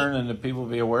concern and that people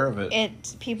be aware of it.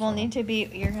 Need to be...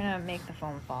 You're going to make the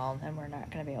phone fall and we're not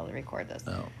going to be able to record this.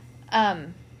 No.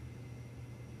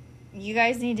 You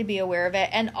guys need to be aware of it.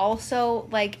 And also,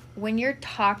 when you're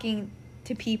talking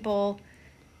to people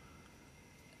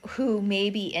who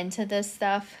may be into this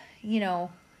stuff,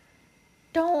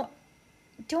 don't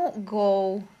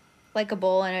go like a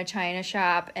bull in a china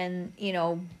shop and,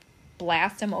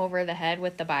 blast them over the head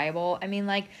with the Bible. I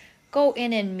mean, go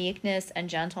in meekness and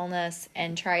gentleness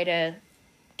and try to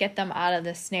get them out of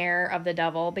the snare of the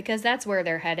devil because that's where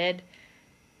they're headed.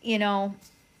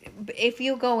 If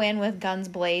you go in with guns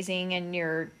blazing and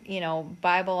your,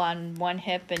 Bible on one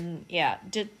hip and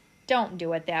don't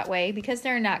do it that way because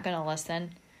they're not going to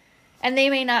listen. And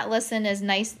they may not listen as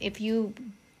nice. If you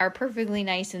are perfectly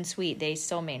nice and sweet, they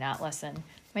still may not listen.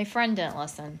 My friend didn't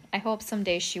listen. I hope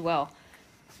someday she will.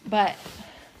 But,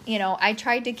 I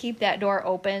tried to keep that door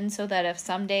open so that if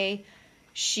someday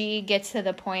she gets to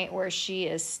the point where she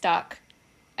is stuck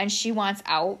and she wants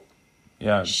out,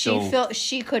 yeah,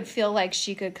 she could feel like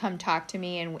she could come talk to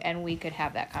me and we could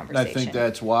have that conversation. I think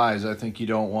that's wise. I think you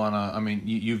don't want to. I mean,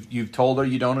 you've told her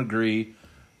you don't agree.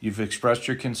 You've expressed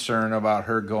your concern about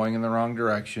her going in the wrong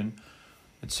direction.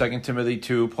 In 2 Timothy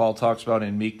 2, Paul talks about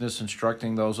in meekness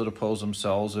instructing those that oppose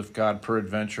themselves, if God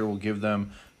peradventure will give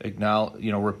them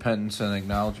repentance and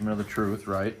acknowledgement of the truth,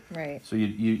 right? Right. So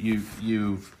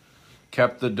you've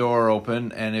kept the door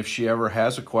open, and if she ever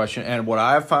has a question, and what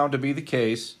I've found to be the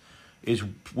case is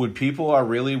when people are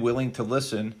really willing to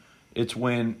listen, it's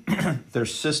when their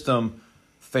system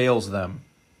fails them.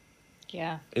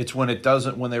 Yeah. It's when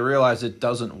they realize it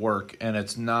doesn't work and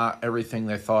it's not everything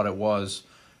they thought it was.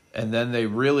 And then they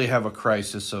really have a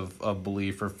crisis of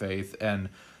belief or faith. And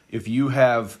if you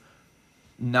have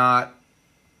not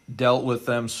dealt with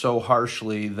them so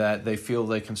harshly that they feel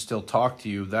they can still talk to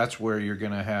you, that's where you're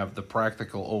going to have the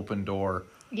practical open door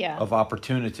of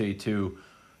opportunity to,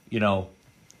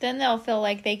 Then they'll feel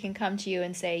like they can come to you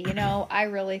and say, I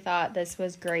really thought this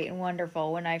was great and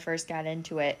wonderful when I first got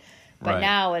into it. But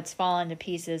now it's fallen to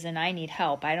pieces and I need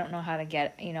help. I don't know how to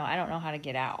get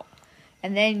out.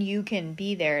 And then you can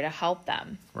be there to help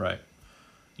them. Right.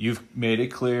 You've made it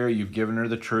clear. You've given her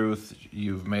the truth.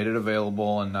 You've made it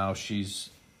available. And now she's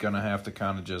going to have to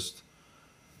kind of just...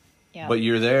 Yeah. But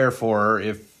you're there for her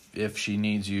if she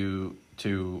needs you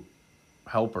to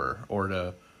help her or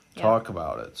to talk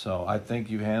about it. So I think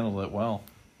you handled it well.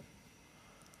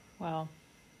 Well.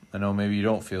 I know maybe you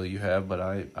don't feel you have, but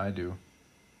I do.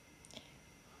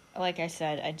 Like I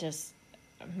said,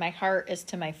 my heart is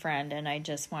to my friend, and I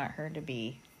just want her to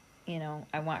be,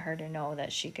 I want her to know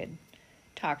that she could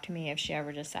talk to me if she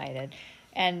ever decided.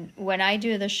 And when I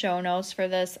do the show notes for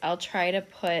this, I'll try to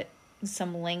put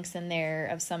some links in there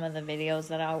of some of the videos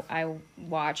that I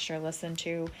watched or listened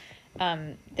to.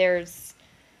 There's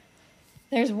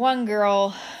one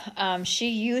girl, she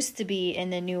used to be in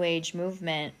the New Age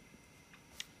movement.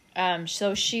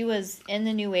 So she was in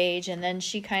the New Age, and then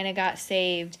she kind of got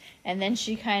saved, and then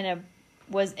she kind of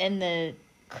was in the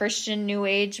Christian New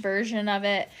Age version of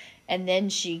it, and then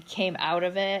she came out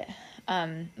of it.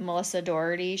 Melissa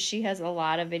Doherty, she has a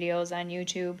lot of videos on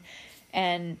YouTube,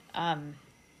 and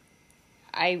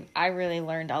I really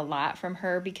learned a lot from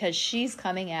her because she's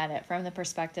coming at it from the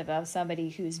perspective of somebody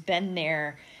who's been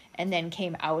there and then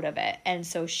came out of it. And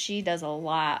so she does a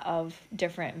lot of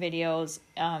different videos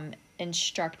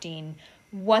instructing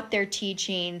what they're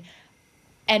teaching,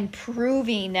 and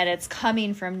proving that it's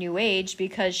coming from New Age,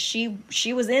 because she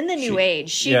was in the New Age.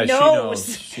 She knows.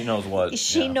 knows. She knows what.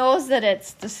 She knows that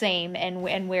it's the same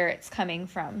and where it's coming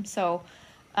from. So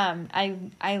I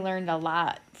learned a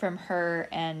lot from her,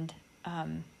 and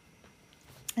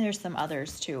there's some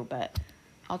others too, but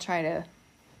I'll try to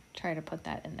put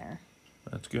that in there.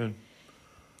 That's good.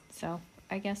 So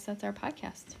I guess that's our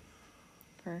podcast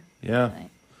for yeah. tonight.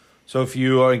 So if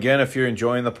you're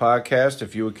enjoying the podcast,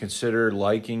 if you would consider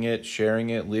liking it, sharing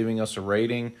it, leaving us a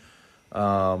rating,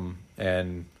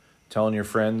 and telling your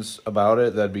friends about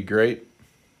it, that'd be great.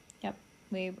 Yep,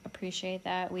 we appreciate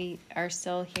that. We are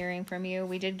still hearing from you.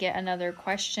 We did get another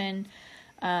question,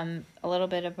 a little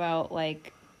bit about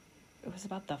it was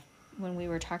about when we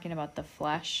were talking about the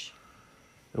flesh.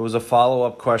 It was a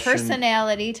follow-up question.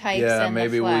 Personality types yeah, and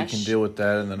maybe the flesh. we can deal with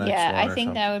that in the next one. Yeah, I think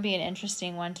something. that would be an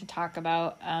interesting one to talk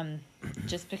about,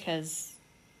 just because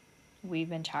we've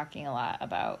been talking a lot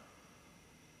about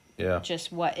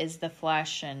just what is the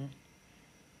flesh, and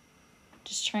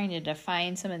just trying to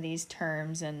define some of these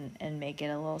terms and make it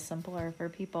a little simpler for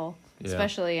people,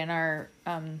 especially in our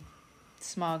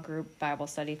small group Bible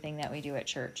study thing that we do at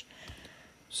church.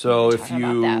 So if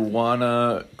you want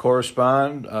to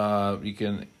correspond, you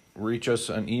can reach us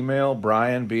an email,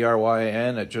 Bryan,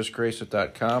 BRYN,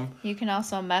 @justgraceit.com. You can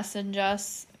also message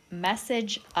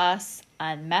us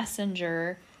on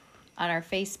Messenger on our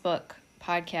Facebook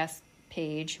podcast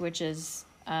page, which is,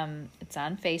 it's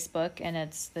on Facebook, and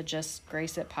it's the Just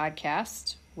Grace It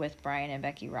podcast with Bryan and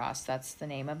Becky Ross. That's the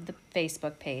name of the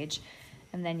Facebook page.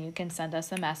 And then you can send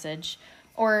us a message,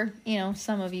 or,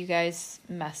 some of you guys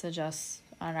message us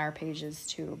on our pages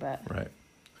too, but right.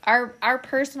 Our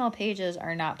personal pages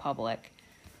are not public.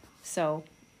 So,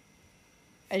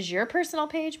 is your personal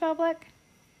page public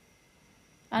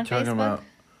on Facebook? About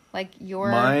like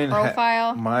your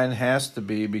profile? Mine has to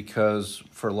be, because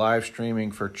for live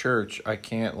streaming for church, I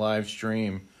can't live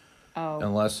stream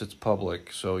unless it's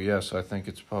public. So yes, I think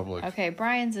it's public. Okay,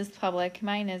 Bryan's is public.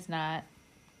 Mine is not.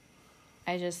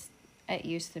 It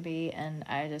used to be, and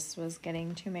I just was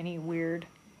getting too many weird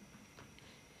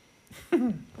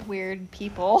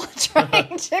people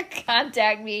trying to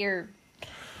contact me, or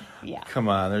Come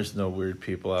on, there's no weird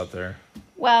people out there.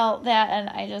 Well, that, and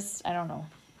I don't know.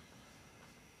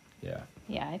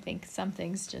 Yeah, I think some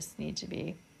things just need to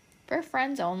be for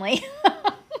friends only.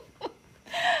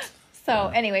 So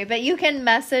anyway, but you can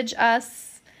message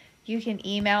us, you can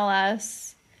email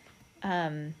us.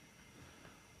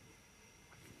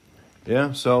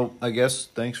 So I guess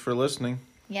thanks for listening.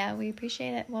 Yeah, we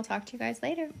appreciate it. We'll talk to you guys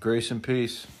later. Grace and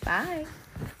peace. Bye.